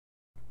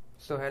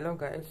So hello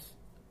guys,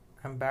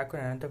 I'm back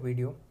with another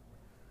video.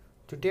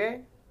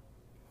 Today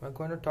we're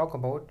going to talk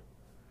about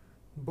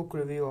book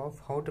review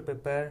of how to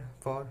prepare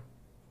for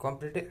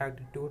competitive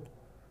aptitude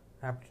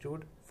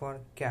for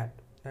CAT,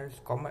 that is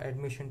Common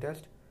Admission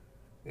Test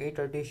 8th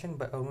edition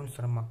by Arun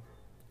Sharma.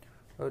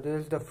 So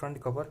this is the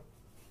front cover.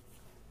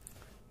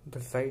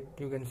 The site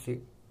you can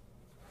see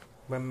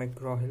by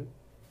McGraw-Hill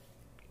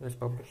is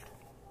published.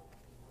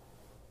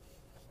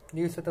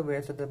 These are the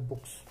ways of the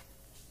books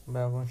by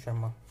Arun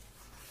Sharma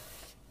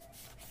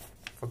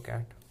for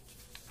CAT.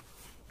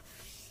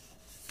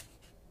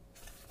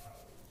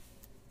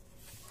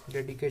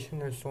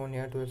 Dedication is shown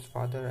here to his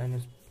father and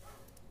his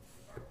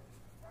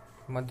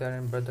mother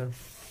and brother.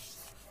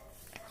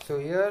 So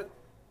here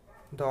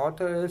the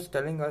author is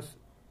telling us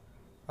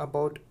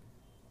about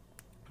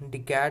the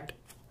CAT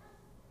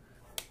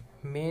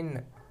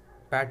main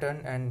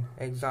pattern and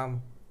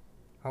exam,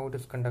 how it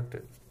is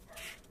conducted.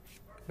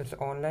 It's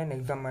online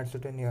exam as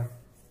written here.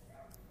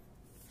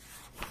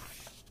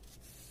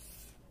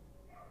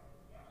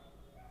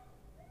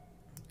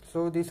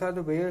 So these are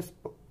the various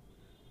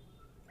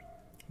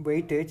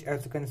weightage.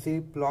 As you can see,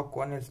 block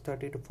 1 is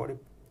 30 to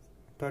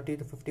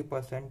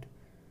 50%,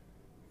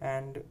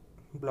 and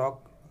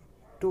block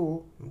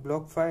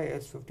 5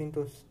 is 15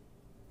 to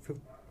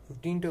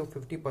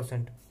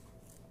 50%.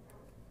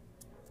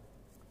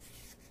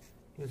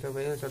 These are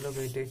various other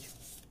weightage.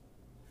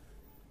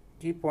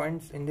 Key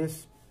points in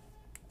this,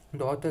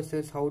 the author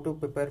says how to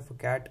prepare for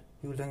CAT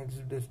using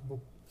this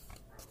book.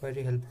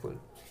 Very helpful.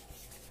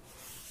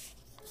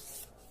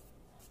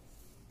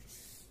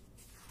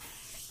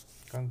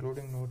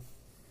 Concluding note.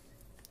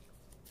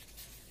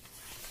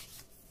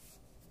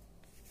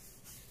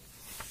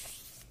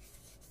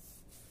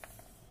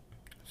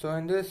 So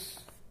in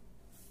this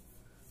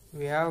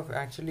we have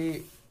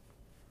actually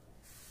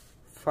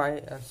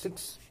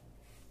 6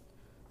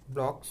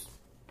 blocks,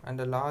 and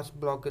the last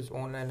block is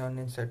online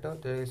learning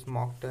setup. There is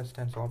mock test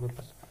and solve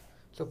papers.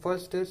 So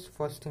first is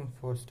first thing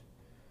first.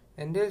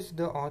 In this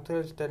the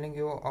author is telling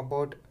you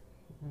about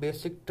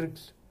basic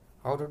tricks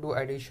how to do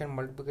addition,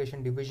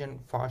 multiplication, division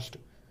fast,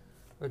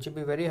 which will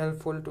be very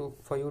helpful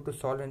for you to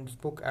solve in this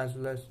book, as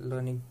well as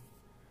learning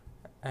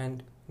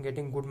and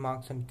getting good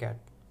marks in CAT.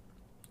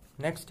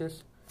 Next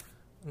is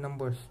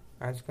numbers.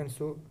 As you can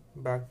see,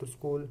 back to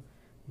school.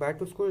 Back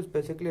to school is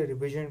basically a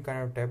revision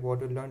kind of type,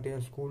 what you learned in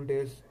your school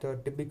days, the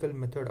typical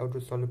method how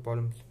to solve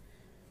problems.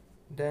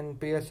 Then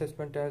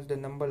pre-assessment test, the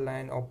number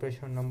line,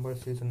 operation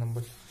numbers, series and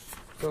numbers.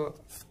 So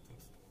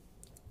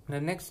the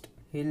next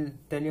he'll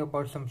tell you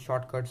about some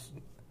shortcuts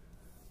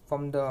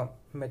from the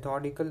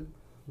methodical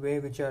way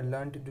which are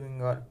learned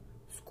during our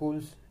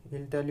schools.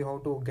 He'll tell you how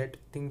to get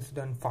things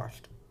done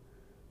fast.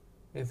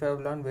 If you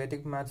have learned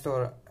Vedic maths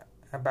or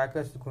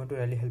abacus, is going to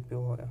really help you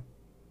over here.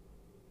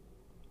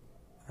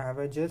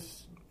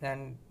 Averages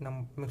and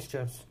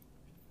mixtures,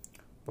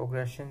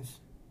 progressions.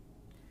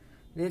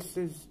 This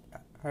is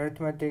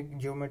arithmetic,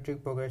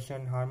 geometric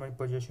progression, harmonic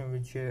progression,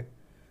 which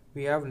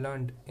we have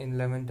learned in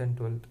 11th and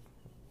 12th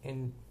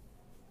in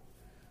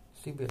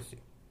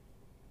CBSE.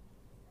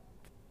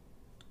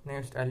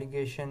 Next,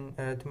 allegation,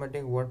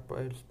 arithmetic, word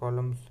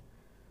problems,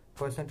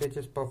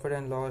 percentages, profit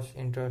and loss,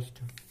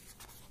 interest,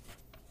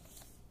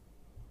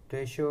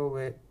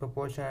 ratio,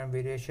 proportion and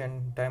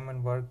variation, time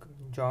and work.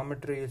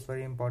 Geometry is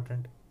very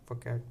important for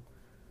CAT.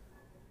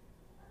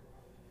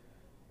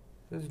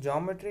 This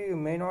geometry you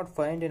may not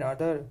find in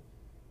other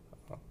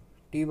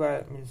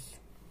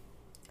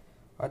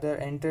other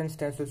entrance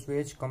tests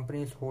which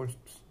companies host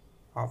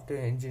after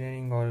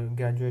engineering or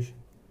graduation.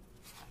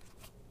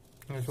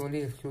 It's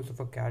only exclusive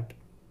for CAT.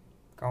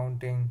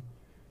 Counting,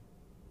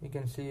 you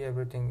can see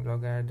everything,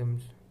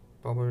 logarithms,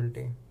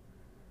 probability,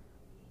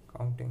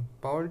 counting.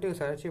 Probability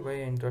is actually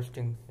very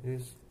interesting.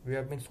 We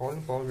have been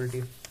solving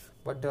probability,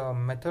 but the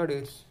method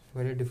is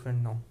very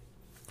different now.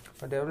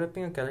 For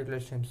developing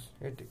calculations,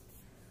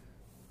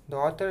 the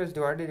author is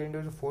divided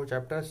into 4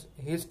 chapters.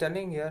 He is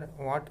telling here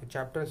what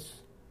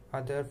chapters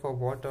are there for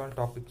what all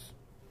topics.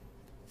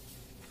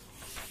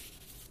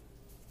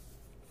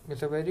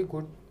 It's a very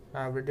good,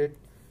 I've read it,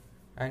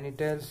 and it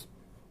tells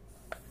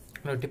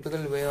the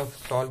typical way of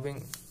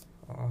solving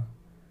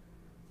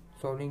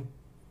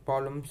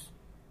problems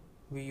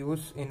we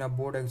use in our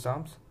board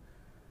exams.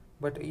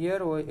 But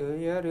here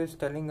is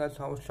telling us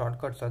how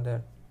shortcuts are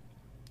there.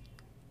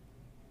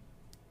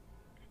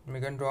 We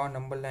can draw a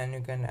number line,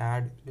 you can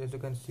add, as you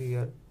can see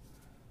here,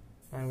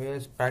 and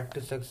various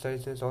practice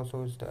exercises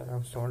also is there.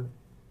 I've solved.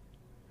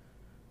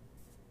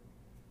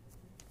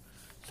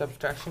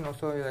 Subtraction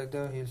also like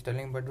there, he is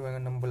telling by doing a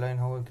number line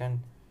how we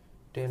can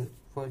tell.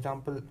 For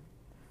example,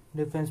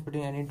 difference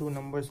between any 2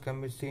 numbers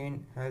can be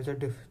seen as a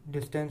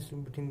distance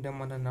between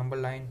them on the number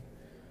line.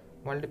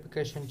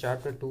 Multiplication,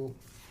 chapter 2.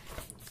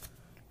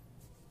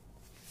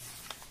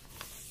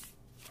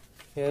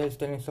 Here is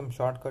telling some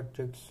shortcut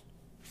tricks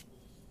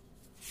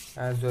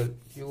as well.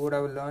 You would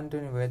have learned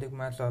in Vedic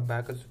maths or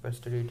abacus if I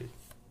studied it.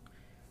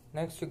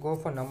 Next you go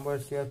for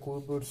numbers. Here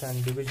cubics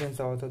and divisions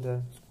are also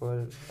there,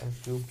 square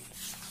and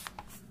cubes.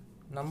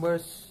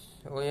 Numbers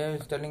OAI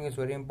is telling is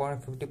very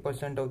important.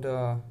 50% of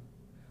the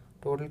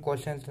total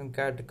questions in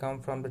CAT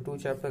come from the two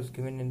chapters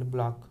given in the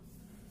block.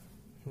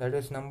 That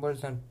is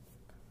numbers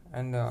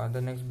and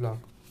the next block.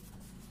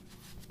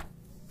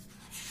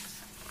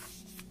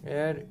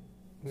 Here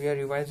we are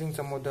revising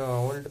some of the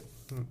old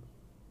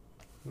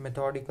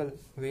methodical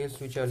ways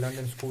which are learned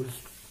in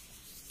schools.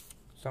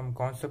 Some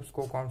concepts,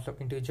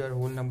 co-concept, integer,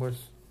 whole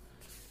numbers,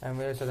 and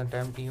various other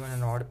time even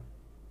and odd.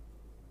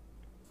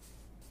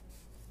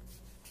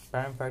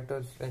 Prime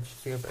factors,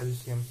 HCF,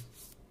 LCM.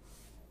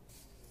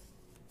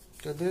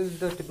 So this is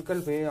the typical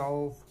way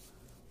of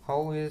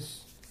how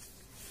is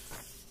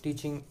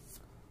teaching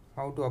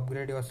how to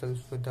upgrade yourself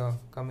with the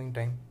coming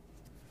time.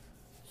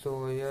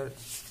 So here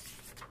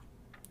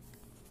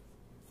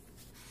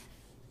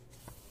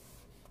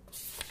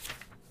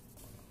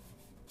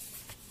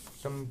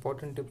some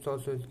important tips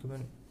also is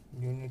given: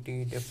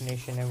 unity,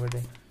 definition,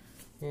 everything.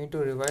 You need to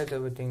revise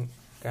everything,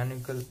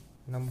 canonical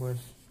numbers.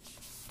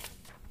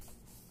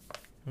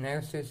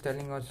 Next is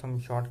telling us some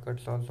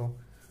shortcuts also.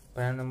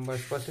 Prime numbers.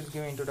 First is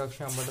giving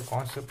introduction about the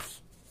concepts.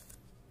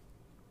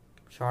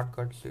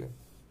 Shortcuts here. You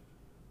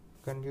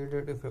can read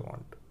it if you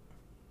want.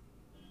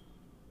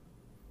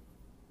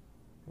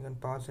 You can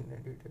pause and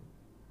edit it.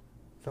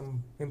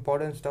 Some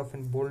important stuff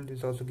in bold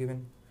is also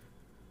given.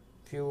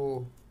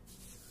 Few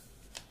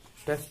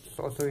tests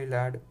also he'll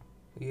add.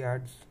 He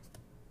adds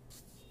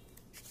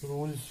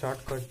rules,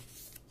 shortcut.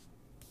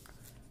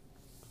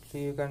 So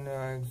you can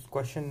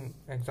question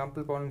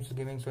example problems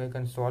giving, so you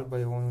can solve by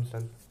your own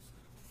self.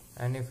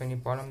 And if any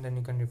problem, then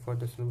you can refer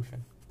the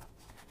solution.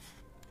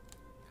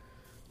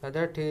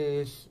 That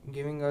is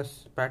giving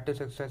us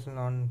practice exercise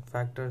on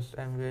factors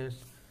and various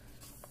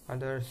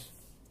others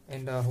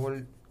in the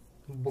whole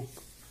book.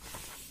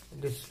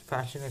 This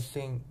fashion is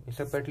saying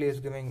separately is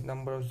giving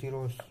number of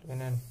zeros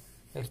in an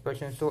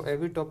expression. So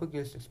every topic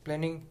is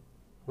explaining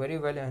very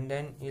well, and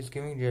then is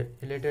giving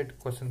related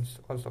questions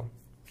also.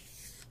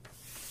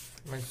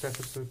 Make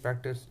successful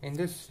practice. In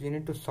this, you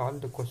need to solve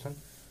the question,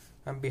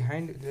 and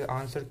behind the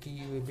answer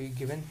key will be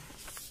given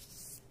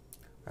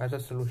as a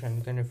solution.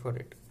 You can refer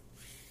it.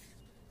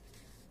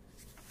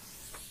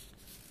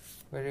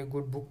 Very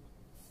good book.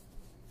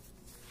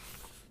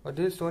 But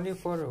this is only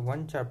for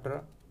one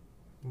chapter,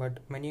 but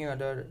many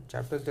other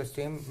chapters the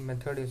same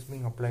method is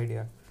being applied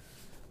here.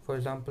 For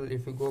example,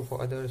 if you go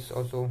for others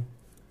also,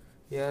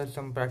 here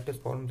some practice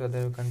problems are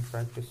there, you can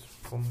practice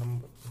from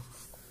number.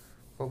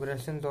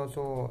 Progressions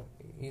also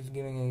is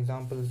giving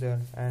examples there,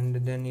 and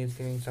then he is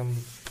giving some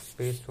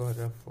space for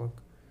rough work.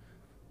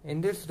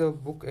 In this, the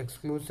book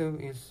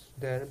exclusive is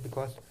there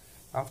because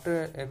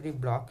after every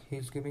block he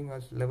is giving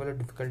us level of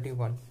difficulty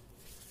 1,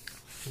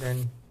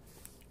 then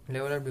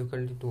level of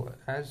difficulty 2.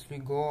 As we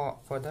go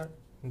further,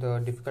 the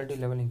difficulty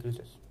level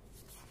increases.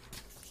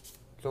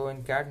 So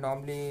in CAT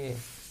normally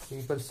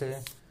people say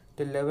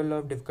the level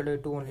of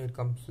difficulty 2 only it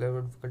comes, level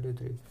of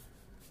difficulty 3.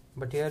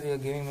 But here we are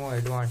giving more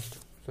advanced,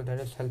 so that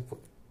is helpful.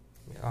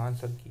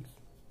 Answer keys.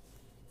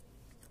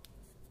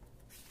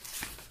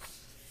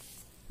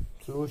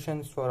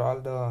 Solutions for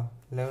all the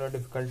level of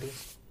difficulty.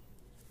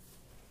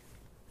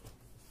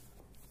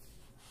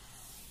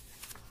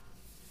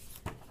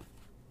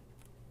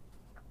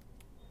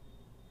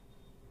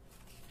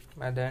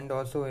 At the end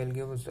also he'll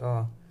give us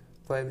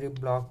for every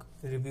block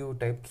review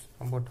types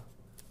about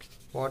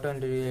what all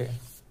did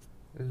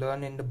we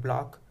learn in the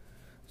block.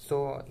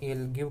 So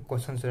he'll give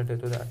questions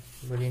related to that.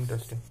 Very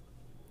interesting.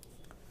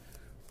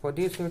 For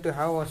this you need to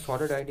have a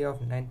solid idea of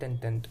 9th and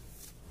 10th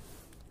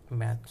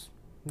maths.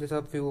 These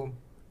are few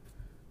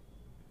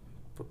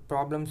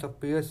problems of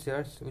previous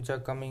years which are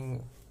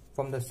coming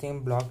from the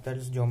same block, that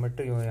is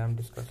geometry I am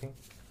discussing.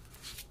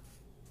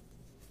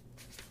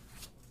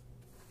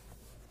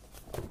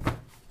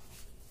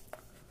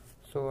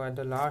 So at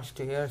the last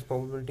year's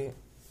probability,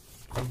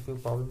 some few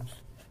problems.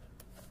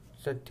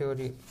 Set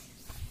theory.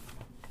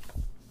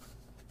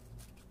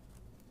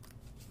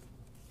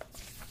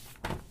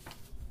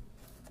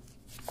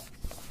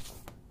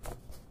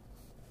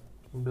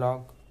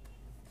 Block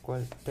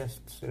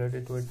tests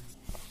related to it.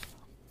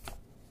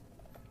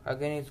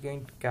 Again it's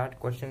going to CAT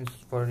questions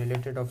for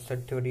related of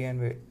set theory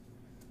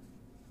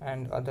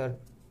and other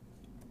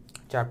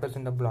chapters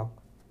in the block.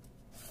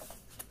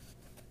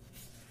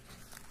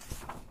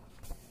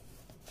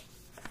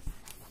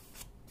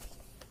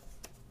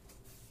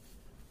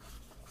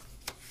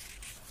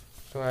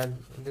 So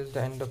this is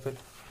the end of it.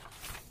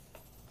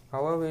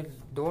 However, we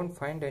don't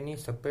find any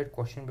separate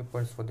question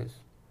papers for this.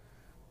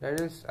 That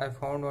is, I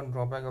found one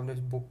drawback of this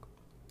book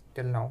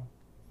till now.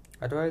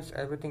 Otherwise,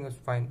 everything is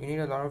fine. You need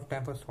a lot of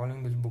time for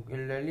solving this book. It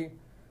will really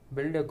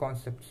build your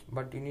concepts,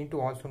 but you need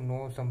to also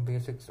know some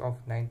basics of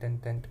 9th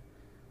and 10th.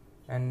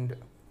 And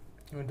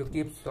you need to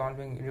keep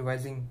solving,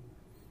 revising,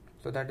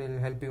 so that will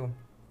help you.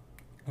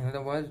 In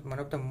other words, one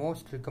of the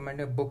most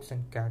recommended books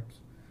in CATs.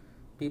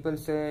 People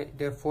say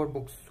there are 4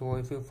 books, so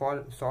if you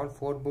solve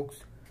 4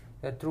 books,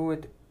 they're through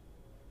with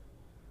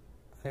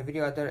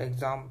every other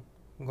exam,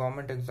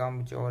 government exam,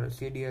 which or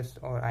CDS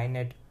or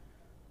INET,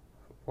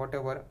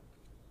 whatever,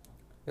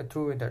 you're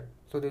through with that.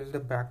 So this is the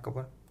back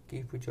cover.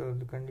 key features of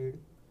the candidate.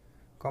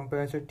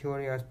 Comprehensive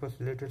theory as per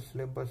latest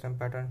syllabus and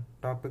pattern.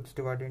 Topics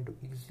divided into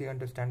easily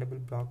understandable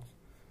blocks.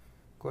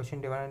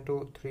 Question divided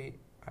into 3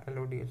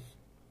 LODs.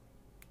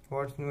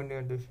 What's new in the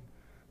addition?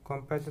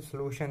 Comprehensive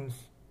solutions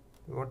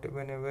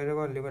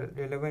wherever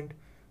relevant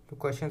to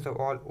questions of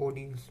all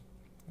ODs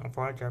of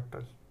all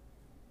chapters.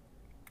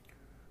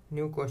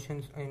 New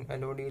questions in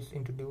LODs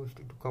introduced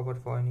to cover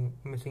for any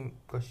missing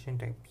question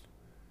types.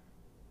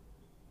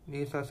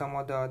 These are some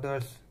of the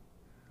others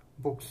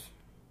books,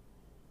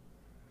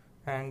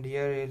 and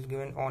here is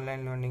given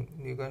online learning.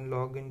 You can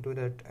log into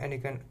that and you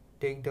can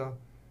take the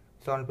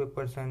solved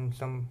papers and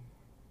some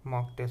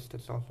mock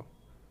tests also.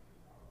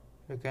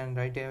 You can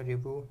write a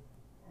review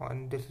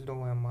on this is the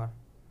OMR.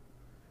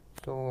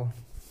 So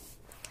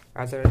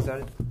as a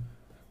result,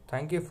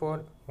 thank you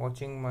for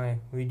watching my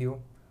video.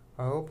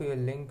 I hope you will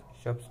link,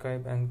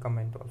 subscribe and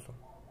comment also.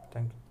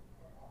 Thank you.